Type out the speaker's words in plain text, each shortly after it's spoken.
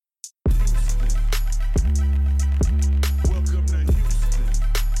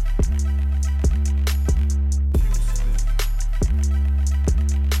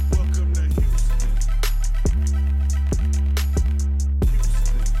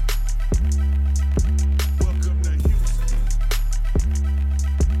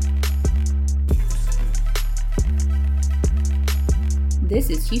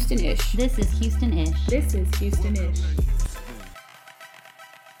Houston-ish. This is Houston-ish. This is Houston-ish.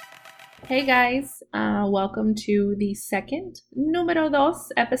 Hey guys, welcome to the second número dos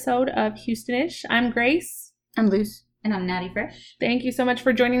episode of Houston-ish. I'm Grace. I'm Luz. And I'm Natty Fresh. Thank you so much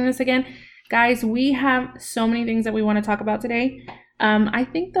for joining us again. Guys, we have so many things that we want to talk about today. I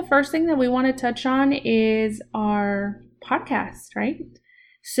think the first thing that we want to touch on is our podcast, right?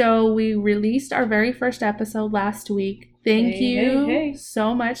 So we released our very first episode last week. Thank you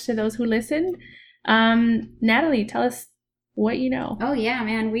so much to those who listened. Natalie, tell us what you know. Oh yeah,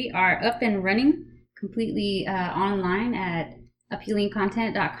 man. We are up and running completely online at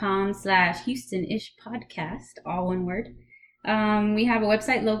appealingcontent.com/Houston-ish podcast, all one word. We have a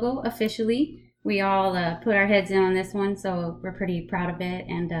website logo officially. We all put our heads in on this one, so we're pretty proud of it.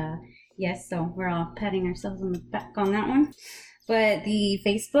 And yes, so we're all patting ourselves on the back on that one. But the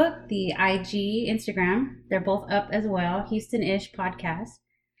Facebook, the IG, Instagram, they're both up as well. Houston-ish podcast.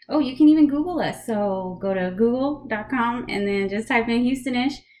 Oh, you can even Google us. So go to google.com and then just type in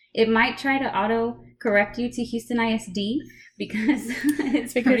Houston-ish. It might try to auto correct you to Houston ISD because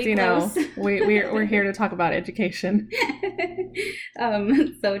it's pretty close. You know, we're here to talk about education.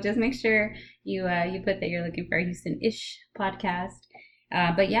 So just make sure you put that you're looking for a Houston-ish podcast.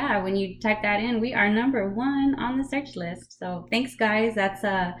 But yeah, when you type that in, we are number 1 on the search list. So thanks, guys. That's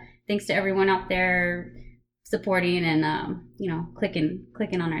thanks to everyone out there supporting and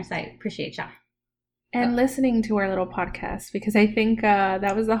clicking on our site. Appreciate y'all. And listening to our little podcast, because I think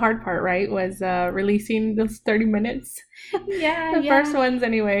that was the hard part, right? Was releasing those 30 minutes. Yeah, the first ones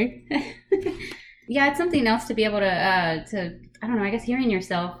anyway. Yeah, it's something else to be able to I don't know, I guess hearing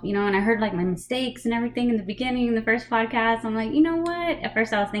yourself, and I heard like my mistakes and everything in the beginning, in the first podcast. I'm like, you know what? At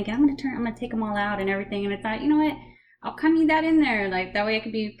first I was thinking, I'm going to take them all out and everything. And I thought, you know what? I'll copy that in there. Like that way I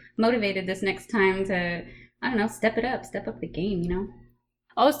could be motivated this next time to, I don't know, step up the game,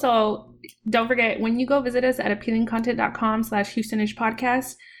 Also, don't forget, when you go visit us at appealingcontent.com/Houston-ish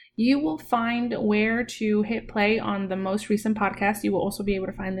podcast, you will find where to hit play on the most recent podcast. You will also be able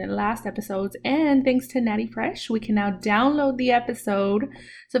to find the last episodes. And thanks to Natty Fresh, we can now download the episode.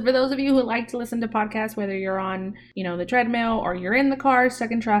 So for those of you who like to listen to podcasts, whether you're on, the treadmill or you're in the car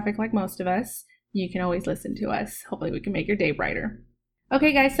stuck in traffic like most of us, you can always listen to us. Hopefully we can make your day brighter.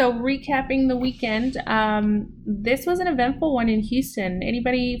 Okay, guys, so recapping the weekend. This was an eventful one in Houston.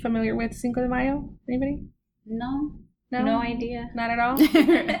 Anybody familiar with Cinco de Mayo? Anybody? No idea. Not at all?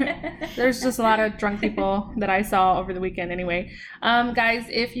 There's just a lot of drunk people that I saw over the weekend anyway. Guys,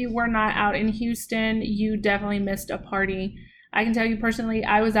 if you were not out in Houston, you definitely missed a party. I can tell you personally,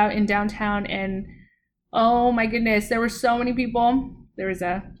 I was out in downtown and oh my goodness, there were so many people. There was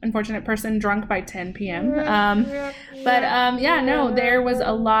a unfortunate person drunk by 10 p.m. There was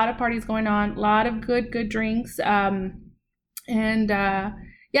a lot of parties going on, a lot of good drinks.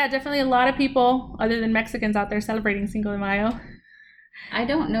 Definitely a lot of people other than Mexicans out there celebrating Cinco de Mayo. I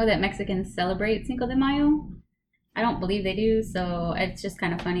don't know that Mexicans celebrate Cinco de Mayo. I don't believe they do, so it's just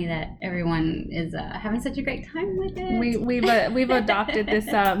kind of funny that everyone is having such a great time with it. We've adopted this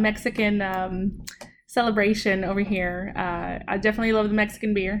Mexican celebration over here. I definitely love the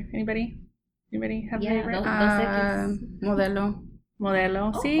Mexican beer. Anybody have a favorite?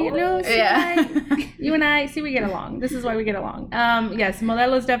 Modelo. See, Luz? Yeah. You and I, we get along. This is why we get along. Yes,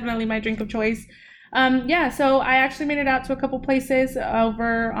 Modelo is definitely my drink of choice. So I actually made it out to a couple places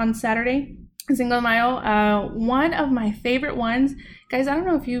over on Saturday, Cinco de Mayo. One of my favorite ones, guys, I don't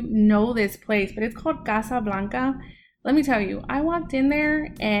know if you know this place, but it's called Casa Blanca. Let me tell you, I walked in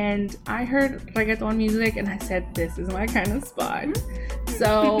there and I heard reggaeton music and I said, this is my kind of spot.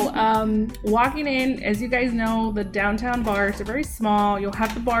 So walking in, as you guys know, the downtown bars are very small. You'll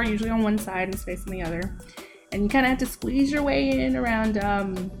have the bar usually on one side and space on the other. And you kind of have to squeeze your way in around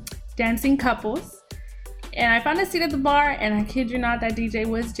dancing couples. And I found a seat at the bar and I kid you not, that DJ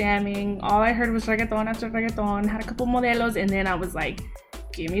was jamming. All I heard was reggaeton after reggaeton, had a couple modelos, and then I was like,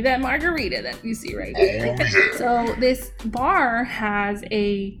 give me that margarita that you see right there. So this bar has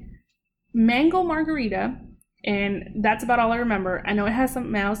a mango margarita, and that's about all I remember. I know it has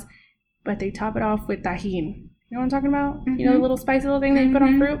something else, but they top it off with tajin. You know what I'm talking about? Mm-hmm. You know the little spicy little thing that you put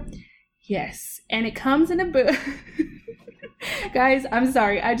on fruit? Yes. And it comes in a booth. Guys, I'm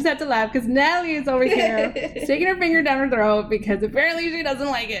sorry. I just have to laugh because Natalie is over here sticking her finger down her throat because apparently she doesn't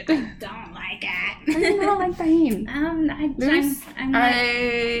like it. Don't like it. I don't like tajin. I'm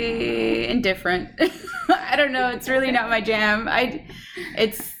indifferent. I don't know. It's really not my jam.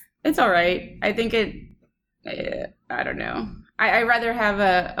 It's all right. I think I don't know. I'd rather have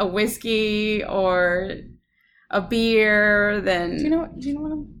a whiskey or a beer than. Do you know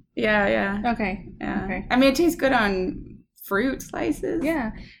what I'm? Yeah. Okay. Yeah. Okay. I mean, it tastes good on fruit slices.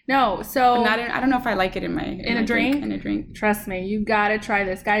 Yeah. No, so But not in, I don't know if I like it in my In a drink? In a drink. trust me, you gotta try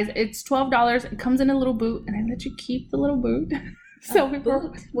this, guys. It's $12. It comes in a little boot, and I let you keep the little boot. So A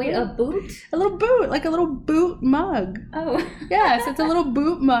boot? Wait, a boot? a little boot, like a little boot mug. Oh. Yes, it's a little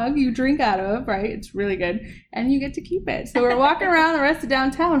boot mug you drink out of, right? It's really good, and you get to keep it. So we're walking around the rest of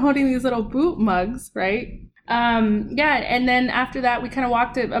downtown holding these little boot mugs, right? Yeah, and then after that, we kind of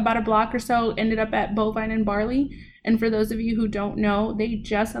walked about a block or so, ended up at Bovine and Barley. And for those of you who don't know, they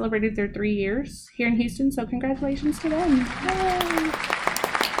just celebrated their 3 years here in Houston, so congratulations to them. Yay!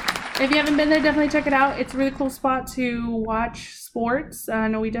 If you haven't been there, definitely check it out. It's a really cool spot to watch sports. I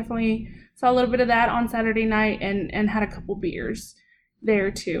know we definitely saw a little bit of that on Saturday night and had a couple beers there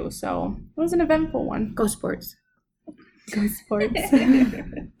too. So it was an eventful one. Go Sports. Go sports.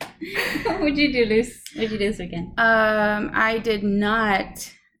 What would you do this weekend? I did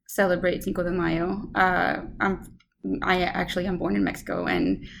not celebrate Cinco de Mayo. I'm born in Mexico,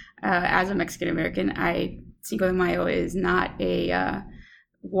 and as a Mexican American, Cinco de Mayo is not a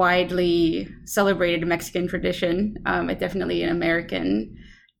widely celebrated Mexican tradition. It's definitely an American.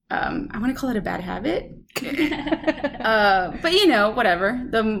 I want to call it a bad habit. But whatever.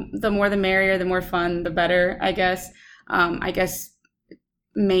 The more the merrier, the more fun, the better, I guess. I guess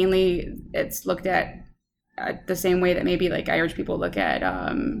mainly it's looked at the same way that maybe like Irish people look at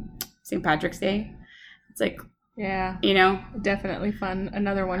St. Patrick's Day. It's like, Yeah, definitely fun.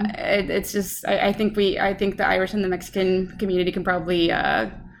 Another one. It's just I think the Irish and the Mexican community can probably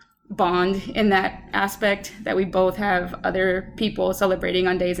bond in that aspect, that we both have other people celebrating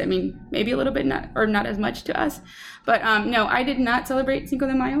on days that mean maybe a little bit not as much to us. But no, I did not celebrate Cinco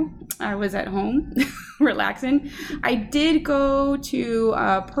de Mayo. I was at home relaxing. I did go to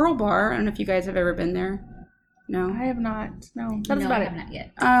Pearl Bar. I don't know if you guys have ever been there. No, I have not. No, that's about I it. have not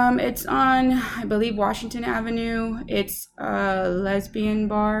yet. It's on, I believe, Washington Avenue. It's a lesbian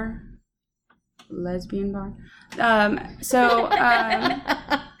bar.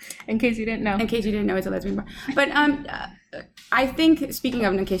 In case you didn't know. In case you didn't know, it's a lesbian bar. But I think, speaking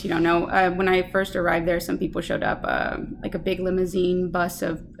of, in case you don't know, when I first arrived there, some people showed up, like a big limousine bus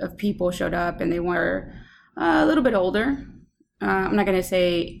of people showed up, and they were a little bit older. I'm not going to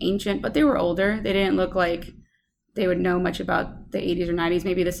say ancient, but they were older. They didn't look like they would know much about the 80s or 90s,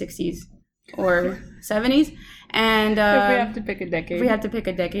 maybe the 60s or 70s. And if we have to pick a decade. we had to pick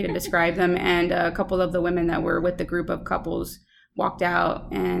a decade to describe them. And a couple of the women that were with the group of couples walked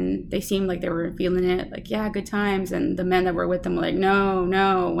out, and they seemed like they were feeling it, like, yeah, good times. And the men that were with them were like,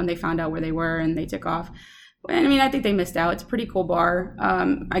 no, when they found out where they were, and they took off. I mean, I think they missed out. It's a pretty cool bar.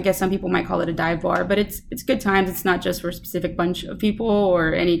 I guess some people might call it a dive bar, but it's good times. It's not just for a specific bunch of people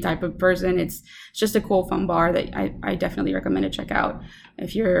or any type of person. It's just a cool, fun bar that I definitely recommend to check out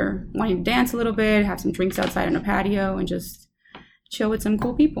if you're wanting to dance a little bit, have some drinks outside on a patio, and just chill with some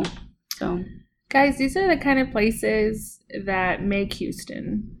cool people. So, Guys, these are the kind of places that make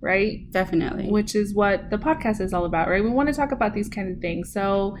Houston, right? definitely. Which is what the podcast is all about, right? We want to talk about these kind of things.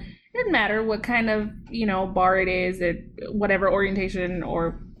 So it doesn't matter what kind of, bar it is, whatever orientation,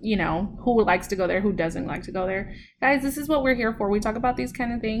 or, who likes to go there, who doesn't like to go there. Guys, this is what we're here for. We talk about these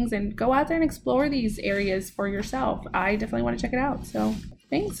kind of things, and go out there and explore these areas for yourself. I definitely want to check it out. So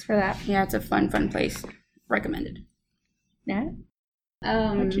thanks for that. Yeah, it's a fun place. Recommended. Nat,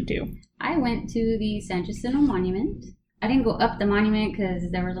 what'd you do? I went to the San Jacinto Monument. I didn't go up the monument because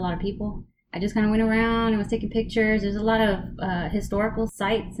there was a lot of people. I just kind of went around and was taking pictures. There's a lot of historical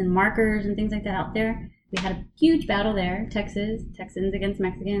sites and markers and things like that out there. We had a huge battle there, Texans against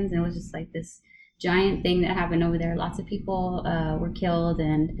Mexicans, and it was just like this giant thing that happened over there. Lots of people were killed,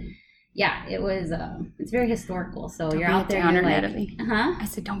 and yeah, it was. It's very historical. So Don't you're be out a there, downer, you're like, Natalie. huh? I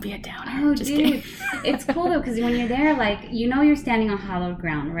said, don't be a downer. Oh, Just dude, kidding. it's cool though, because when you're there, like, you're standing on hallowed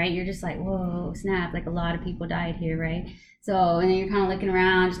ground, right? You're just like, whoa, snap! Like, a lot of people died here, right? So, and then you're kind of looking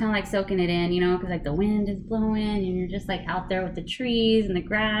around, just kind of like soaking it in, because like the wind is blowing, and you're just like out there with the trees and the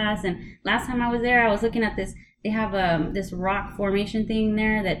grass. And last time I was there, I was looking at this. They have this rock formation thing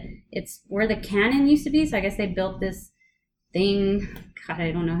there that it's where the cannon used to be. So I guess they built this thing. God,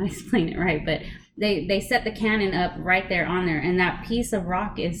 I don't know how to explain it right, but they set the cannon up right there on there, and that piece of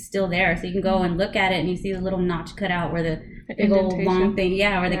rock is still there. So you can go and look at it, and you see the little notch cut out where the big old long thing,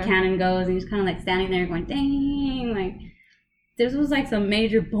 where the cannon goes, and you're just kind of like standing there going, dang, like this was like some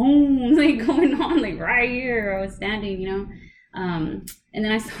major boom like going on like right here. I was standing, and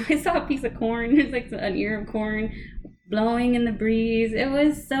then I saw a piece of corn. There's like an ear of corn blowing in the breeze. It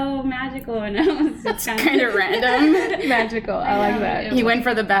was so magical, and I was That's kind of random. Magical. I like that. He went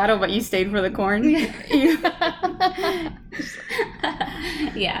for the battle, but you stayed for the corn.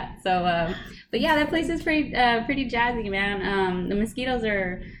 Yeah. So, But yeah, that place is pretty jazzy, man. The mosquitoes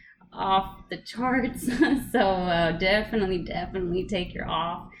are off the charts, so definitely take your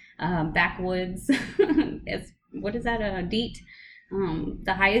off. Backwoods, what is that? DEET,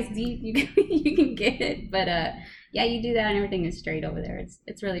 the highest DEET you can get. But yeah, you do that and everything is straight over there.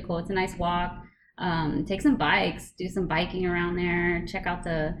 It's really cool. It's a nice walk. Take some bikes, do some biking around there. Check out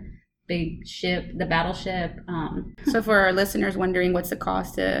the big ship, the battleship. So for our listeners wondering, what's the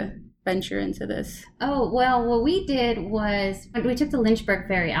cost to venture into this? Oh, well, what we did was we took the Lynchburg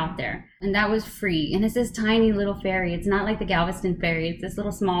ferry out there, and that was free. And it's this tiny little ferry. It's not like the Galveston ferry. It's this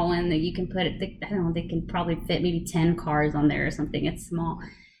little small one that you can put it. I don't know. They can probably fit maybe 10 cars on there or something. It's small,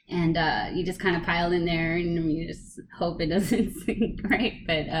 and you just kind of pile in there, and you just hope it doesn't sink, right?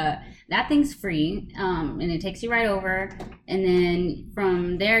 But that thing's free, and it takes you right over. And then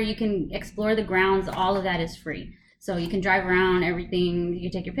from there, you can explore the grounds. All of that is free. So you can drive around, everything.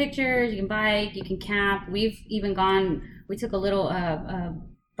 You can take your pictures, you can bike, you can camp. We've even we took a little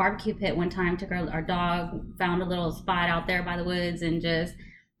barbecue pit one time, took our dog, found a little spot out there by the woods and just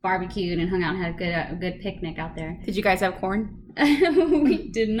barbecued and hung out and had a good picnic out there. Did you guys have corn? We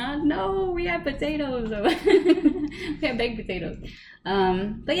did not know. We had potatoes. We had baked potatoes.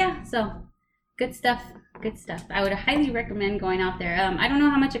 But yeah, so good stuff. Good stuff. I would highly recommend going out there. I don't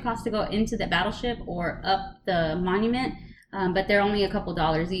know how much it costs to go into the battleship or up the monument, but they're only a couple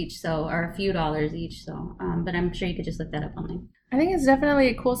dollars each, or a few dollars each. So, but I'm sure you could just look that up online. I think it's definitely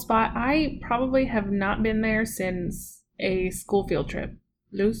a cool spot. I probably have not been there since a school field trip.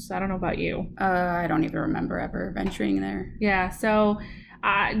 Luce, I don't know about you. I don't even remember ever venturing there. Yeah, so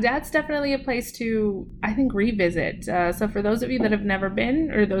that's definitely a place to, I think, revisit. So for those of you that have never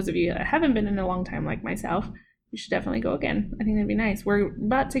been, or those of you that haven't been in a long time like myself, you should definitely go again. I think that'd be nice. We're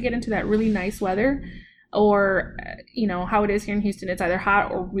about to get into that really nice weather, or, how it is here in Houston. It's either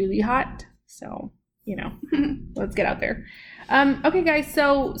hot or really hot. So, let's get out there. Okay, guys,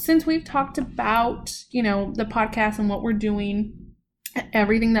 so since we've talked about, the podcast and what we're doing,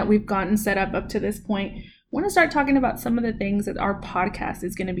 everything that we've gotten set up to this point, I want to start talking about some of the things that our podcast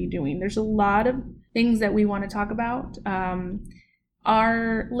is going to be doing. There's a lot of things that we want to talk about.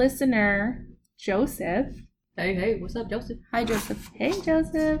 Our listener, Joseph. Hey, what's up, Joseph? Hi, Joseph. Hey,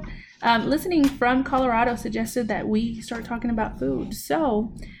 Joseph. Listening from Colorado suggested that we start talking about food.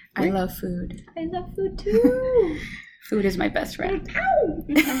 So, I love food. I love food too. Food is my best friend.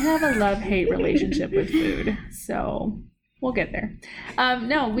 I have a love-hate relationship with food, so we'll get there.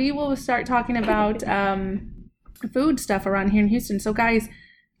 No, we will start talking about food stuff around here in Houston. So guys,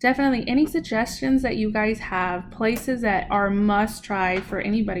 definitely any suggestions that you guys have, places that are must try for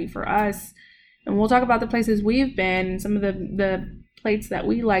anybody, for us, and we'll talk about the places we've been, some of the plates that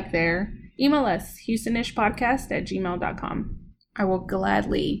we like there. Email us, houstonishpodcast@gmail.com. I will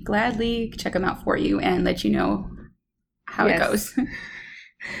gladly check them out for you and let you know how it goes.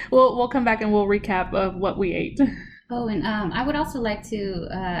 We'll come back and we'll recap of what we ate. Oh, and I would also like to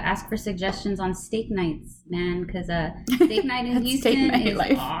ask for suggestions on steak nights, man, because steak night in Houston is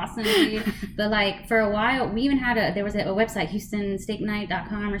awesome, dude. But like for a while, we even had there was a website,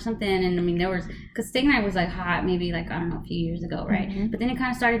 HoustonSteakNight.com or something, and I mean because steak night was like hot, maybe like, I don't know, a few years ago, right? Mm-hmm. But then it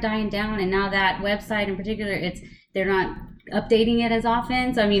kind of started dying down, and now that website in particular, they're not updating it as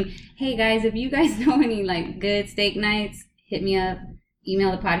often. So I mean, hey guys, if you guys know any like good steak nights, hit me up,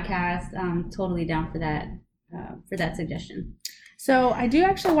 email the podcast. I'm totally down for that suggestion. So I do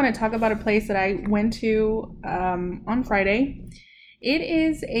actually want to talk about a place that I went to on Friday. It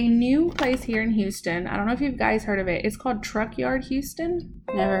is a new place here in Houston. I don't know if you guys heard of it. It's called Truck Yard Houston.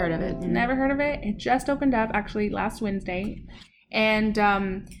 Never heard of it. Never heard of it. It just opened up actually last Wednesday. And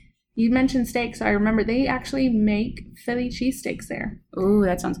you mentioned steak, so I remember they actually make Philly cheesesteaks there. Ooh,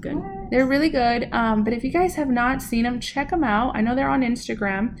 that sounds good. They're really good. But if you guys have not seen them, check them out. I know they're on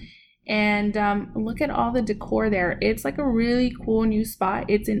Instagram. And look at all the decor there. It's like a really cool new spot.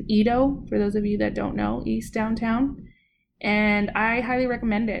 It's in Edo, for those of you that don't know, East Downtown. And I highly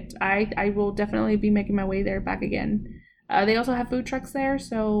recommend it. I will definitely be making my way there back again. They also have food trucks there,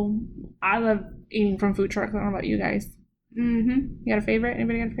 so I love eating from food trucks. I don't know about you guys. Mm-hmm. You got a favorite?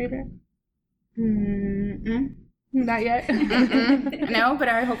 Anybody got a favorite? Not yet. No, but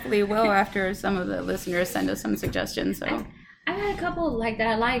I hopefully will after some of the listeners send us some suggestions. So I had a couple like that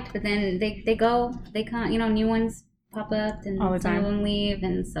I liked, but then they come, new ones pop up and all the time. Some of them leave,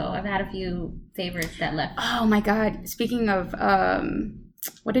 and so I've had a few favorites that left. Oh my God! Speaking of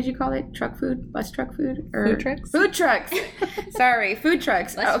what did you call it? Truck food? Bus truck food? Or food trucks? Food trucks. Sorry, food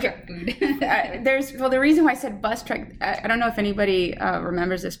trucks. Truck food. The reason why I said bus truck, I don't know if anybody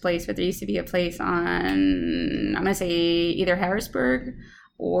remembers this place, but there used to be a place on, I'm going to say either Harrisburg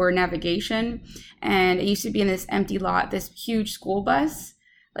or navigation. And it used to be in this empty lot, this huge school bus,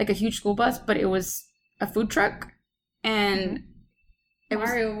 like a huge school bus, but it was a food truck. And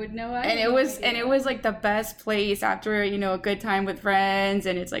Mario would know. And it was like the best place after, you know, a good time with friends,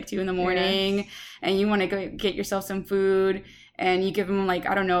 and it's like 2 a.m. and you want to go get yourself some food, and you give them like,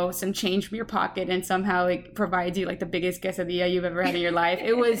 I don't know, some change from your pocket, and somehow it provides you like the biggest quesadilla you've ever had in your life.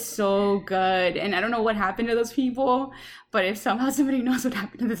 It was so good. And I don't know what happened to those people, but if somehow somebody knows what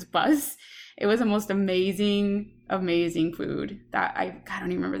happened to this bus, it was the most amazing food that I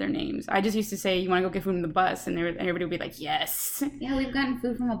don't even remember their names. I just used to say, you want to go get food from the bus, and everybody would be like, yes. Yeah, we've gotten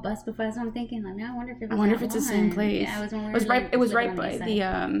food from a bus before. That's what I'm thinking. Like, I wonder if it's the same place. Yeah, it was right by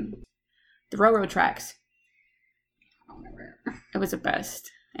the railroad tracks. I don't remember. It was the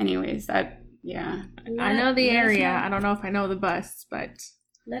best. Anyways, I know the area. I don't know if I know the bus, but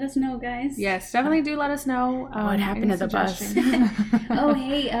let us know, guys. Yes, definitely do let us know what happened to the bus. Oh,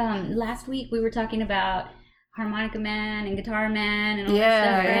 hey, last week we were talking about Harmonica Man and Guitar Man and all that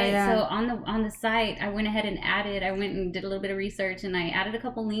stuff, right? Yeah. So on the site, I went ahead and I went and did a little bit of research, and I added a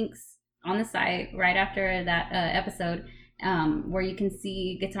couple links on the site right after that episode, where you can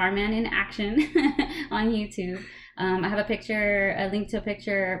see Guitar Man in action on YouTube. I have a link to a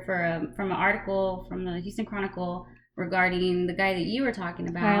picture from an article from the Houston Chronicle regarding the guy that you were talking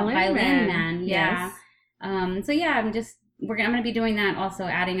about, Violin Man. Yeah. Yes. So yeah, I'm going to be doing that, also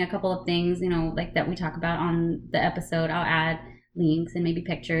adding a couple of things, you know, like that we talk about on the episode. I'll add links and maybe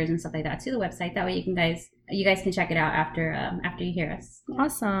pictures and stuff like that to the website. That way you guys can check it out after you hear us.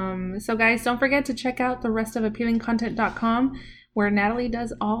 Awesome. So guys, don't forget to check out the rest of appealingcontent.com, where Natalie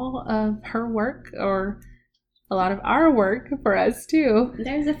does all of her work, or a lot of our work for us too.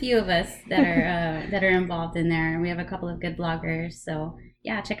 There's a few of us that are involved in there. We have a couple of good bloggers. So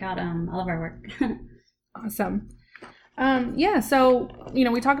yeah, check out all of our work. Awesome. So, you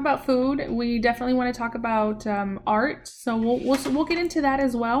know, we talk about food. We definitely want to talk about art. So we'll get into that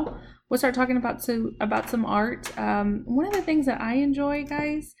as well. We'll start talking about some art. One of the things that I enjoy,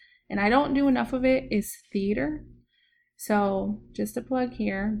 guys, and I don't do enough of it, is theater. So just a plug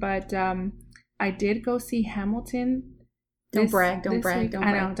here, but I did go see Hamilton. Don't brag. I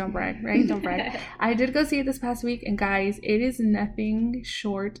know, don't brag, right? Don't brag. I did go see it this past week, and guys, it is nothing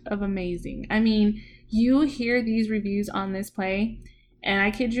short of amazing. I mean, you hear these reviews on this play, and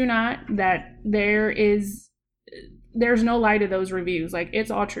I kid you not that there's no lie to those reviews. Like, it's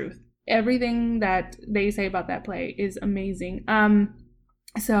all truth. Everything that they say about that play is amazing.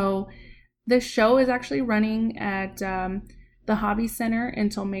 So the show is actually running at the Hobby Center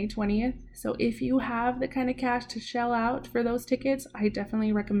until May 20th. So if you have the kind of cash to shell out for those tickets, I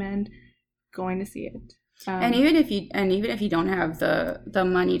definitely recommend going to see it. And even if you don't have the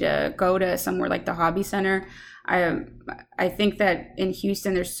money to go to somewhere like the Hobby Center, I think that in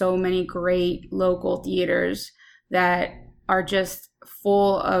Houston there's so many great local theaters that are just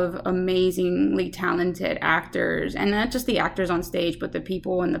full of amazingly talented actors, and not just the actors on stage, but the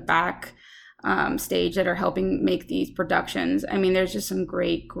people in the back stage that are helping make these productions. I mean, there's just some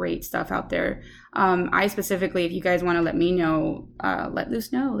great stuff out there. I specifically, if you guys want to let me know, let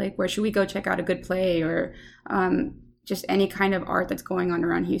Luce know, like, where should we go check out a good play, or just any kind of art that's going on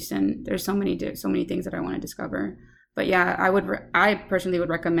around Houston. There's so many things that I want to discover. But yeah, I personally would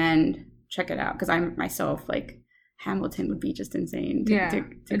recommend check it out, because I'm myself, like, Hamilton would be just insane to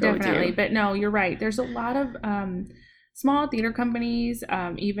go definitely to. But no, you're right. There's a lot of small theater companies,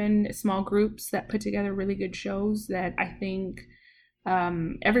 even small groups that put together really good shows that I think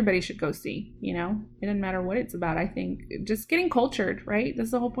everybody should go see. You know, it doesn't matter what it's about. I think just getting cultured, right? That's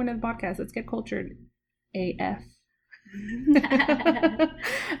the whole point of the podcast. Let's get cultured. AF.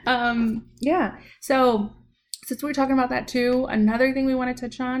 Yeah. So since we're talking about that too, another thing we want to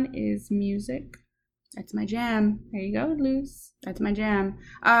touch on is music. That's my jam. There you go, Luce. That's my jam.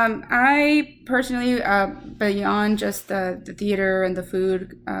 I personally, beyond just the theater and the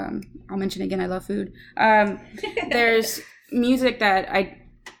food, I'll mention again, I love food. There's music that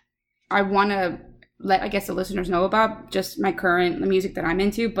I want to let, I guess, the listeners know about, just the music that I'm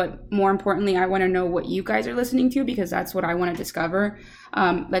into. But more importantly, I want to know what you guys are listening to, because that's what I want to discover.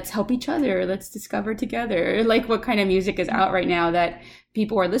 Let's help each other. Let's discover together, like, what kind of music is out right now that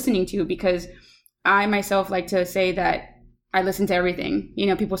people are listening to, because I myself like to say that I listen to everything. You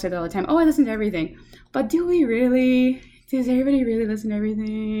know, people say that all the time. Oh, I listen to everything. But do we really? Does everybody really listen to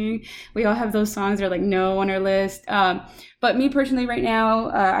everything? We all have those songs that are like no on our list. But me personally right now,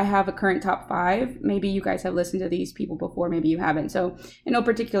 I have a current top 5. Maybe you guys have listened to these people before. Maybe you haven't. So in no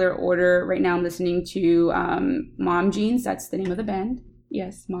particular order, right now I'm listening to Mom Jeans. That's the name of the band.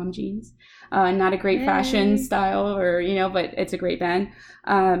 Yes, Mom Jeans. Not a great fashion style but it's a great band.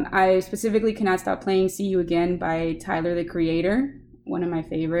 I specifically cannot stop playing See You Again by Tyler, the Creator, one of my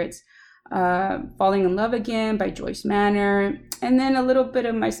favorites. Falling in Love Again by Joyce Manor. And then a little bit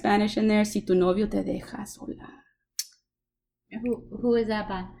of my Spanish in there, Si Tu Novio Te Deja Sola. Who is that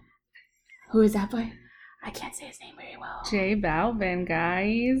by? Who is that by? I can't say his name very well. J Balvin,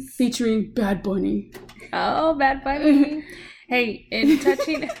 guys. Featuring Bad Bunny. Oh, Bad Bunny. Hey, in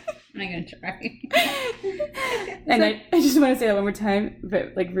touching... I'm not going to try. And I just want to say that one more time,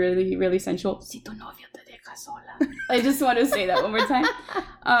 but like really, really sensual. Si tu novio te deja sola. I just want to say that one more time.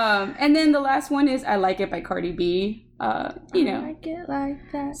 And then the last one is I Like It by Cardi B. I like it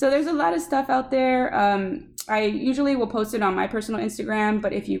like that. So there's a lot of stuff out there. I usually will post it on my personal Instagram,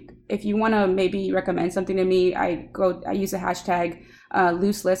 but if you want to maybe recommend something to me, I use the hashtag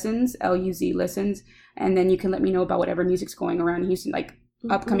Luz Listens, LUZ Listens, and then you can let me know about whatever music's going around in Houston, like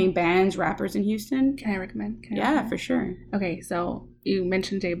upcoming bands, rappers in Houston. Can I recommend? For sure. Okay, so you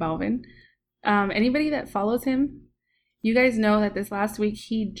mentioned J Balvin. Anybody that follows him, you guys know that this last week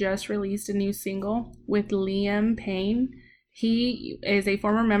he just released a new single with Liam Payne. He is a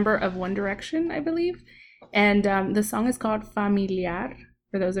former member of One Direction, I believe. And the song is called Familiar.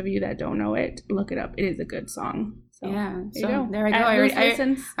 For those of you that don't know it, look it up. It is a good song. So, there I go.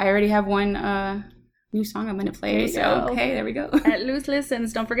 I already have one new song I'm going to play. So, okay, there we go. At Luz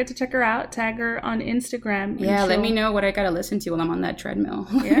Listens, don't forget to check her out. Tag her on Instagram. Yeah, let me know what I got to listen to while I'm on that treadmill.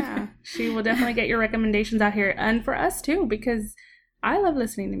 Yeah, she will definitely get your recommendations out here. And for us, too, because I love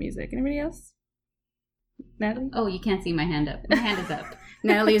listening to music. Anybody else? Natalie? Oh, you can't see my hand up. My hand is up.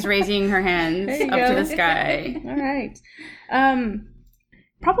 Natalie is raising her hands up to the sky. All right.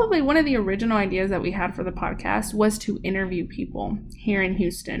 Probably one of the original ideas that we had for the podcast was to interview people here in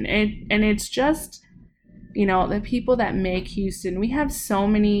Houston. And it's just, the people that make Houston. We have so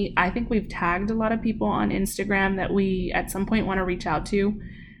many, I think we've tagged a lot of people on Instagram that we at some point want to reach out to.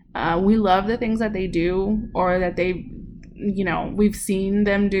 We love the things that they do or that they, we've seen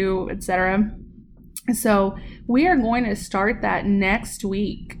them do, etc. So we are going to start that next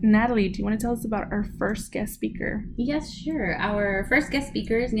week. Natalie, do you want to tell us about our first guest speaker? Yes, sure. Our first guest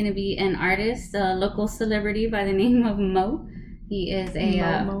speaker is going to be an artist, a local celebrity by the name of Mo. He is a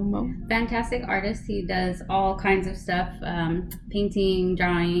fantastic artist. He does all kinds of stuff, painting,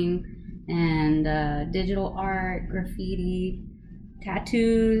 drawing, and digital art, graffiti,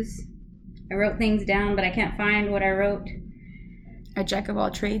 tattoos. I wrote things down, but I can't find what I wrote. A jack of all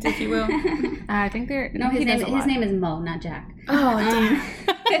trades, if you will. I think they're... No, his name is Mo, not Jack. Oh, damn.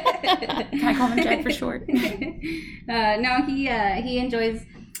 Can I call him Jack for short? No, he enjoys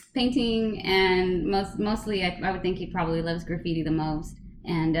painting, and mostly I would think he probably loves graffiti the most,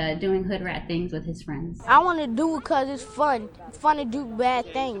 and doing hood rat things with his friends. I want to do it because it's fun. It's fun to do bad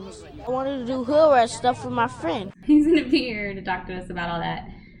things. I wanted to do hood rat stuff with my friend. He's going to be here to talk to us about all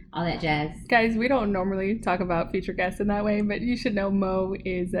that jazz. Guys, we don't normally talk about future guests in that way, but you should know Mo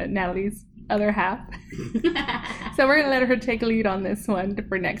is Natalie's other half. So we're going to let her take a lead on this one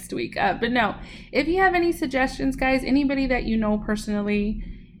for next week. But no, if you have any suggestions, guys, anybody that you know personally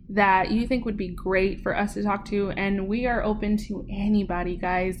that you think would be great for us to talk to, and we are open to anybody,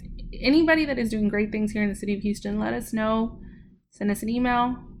 guys. Anybody that is doing great things here in the city of Houston, let us know. Send us an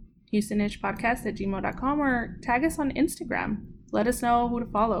email, houstonishpodcast@gmail.com, or tag us on Instagram. Let us know who to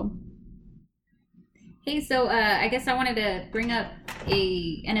follow. Hey, so I guess I wanted to bring up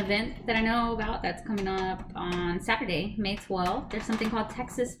an event that I know about that's coming up on Saturday, May 12th. There's something called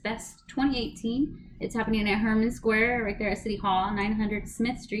Texas Fest 2018. It's happening at Herman Square, right there at City Hall, 900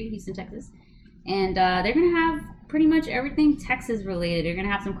 Smith Street, Houston, Texas. And they're going to have pretty much everything Texas related. They're going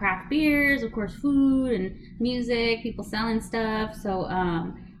to have some craft beers, of course, food and music, people selling stuff. So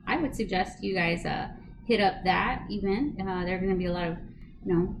I would suggest you guys hit up that event. There are going to be a lot of,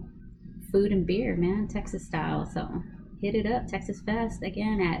 food and beer, man, Texas style. So hit it up, Texas Fest,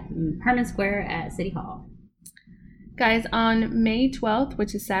 again at Herman Square at City Hall. Guys, on May 12th,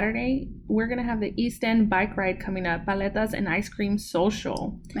 which is Saturday, we're going to have the East End bike ride coming up, Paletas and Ice Cream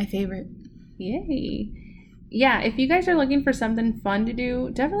Social. My favorite. Yay. Yeah, if you guys are looking for something fun to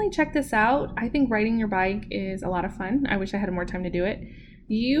do, definitely check this out. I think riding your bike is a lot of fun. I wish I had more time to do it.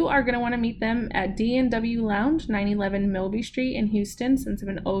 You are going to want to meet them at D&W Lounge, 911 Milby Street in Houston,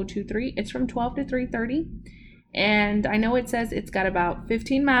 77023. It's from 12 to 3:30. And I know it says it's got about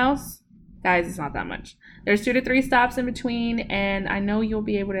 15 miles. Guys, it's not that much. There's 2 to 3 stops in between, and I know you'll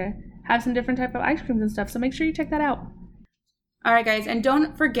be able to have some different type of ice creams and stuff, so make sure you check that out. All right, guys, and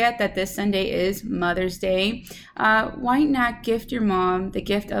don't forget that this Sunday is Mother's Day. Why not gift your mom the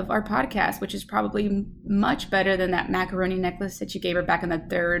gift of our podcast, which is probably much better than that macaroni necklace that you gave her back in the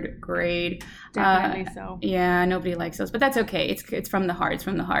 3rd grade. Definitely so. Yeah, nobody likes those, but that's okay. It's from the heart. It's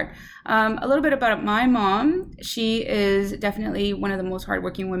from the heart. A little bit about my mom. She is definitely one of the most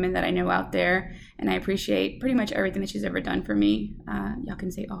hardworking women that I know out there, and I appreciate pretty much everything that she's ever done for me. Y'all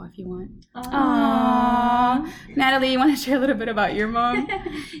can say "aw" if you want. Aww. Natalie, you want to share a little bit about your mom?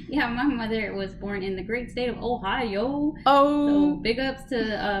 Yeah, my mother was born in the great state of Ohio. Oh. So big ups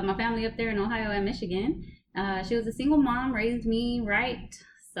to my family up there in Ohio and Michigan. She was a single mom, raised me right.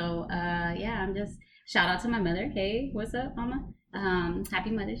 So yeah, I'm just shout out to my mother. Hey, what's up, mama?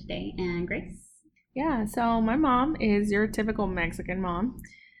 Happy Mother's Day and Grace. Yeah, so my mom is your typical Mexican mom.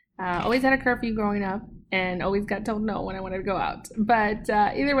 Always had a curfew growing up and always got told no when I wanted to go out. But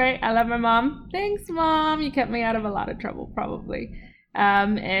either way, I love my mom. Thanks, Mom. You kept me out of a lot of trouble, probably.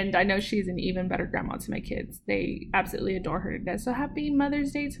 And I know she's an even better grandma to my kids. They absolutely adore her to death. So happy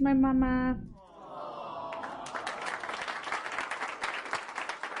Mother's Day to my mama.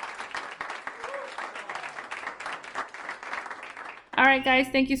 All right, guys,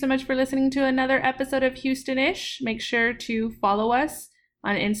 thank you so much for listening to another episode of Houston-ish. Make sure to follow us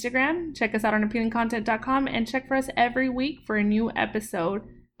on Instagram, check us out on appealingcontent.com, and check for us every week for a new episode.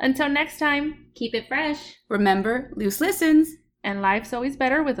 Until next time, keep it fresh. Remember, loose listens. And life's always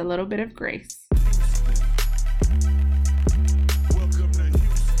better with a little bit of grace.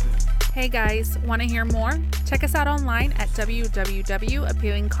 Hey guys, want to hear more? Check us out online at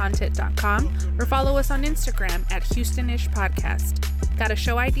www.appealingcontent.com or follow us on Instagram at Houston-ish Podcast. Got a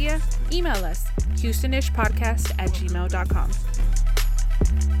show idea? Email us, houstonishpodcast@gmail.com.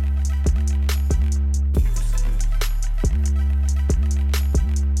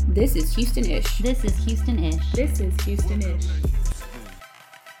 This is Houston-ish. This is Houston-ish. This is Houston-ish.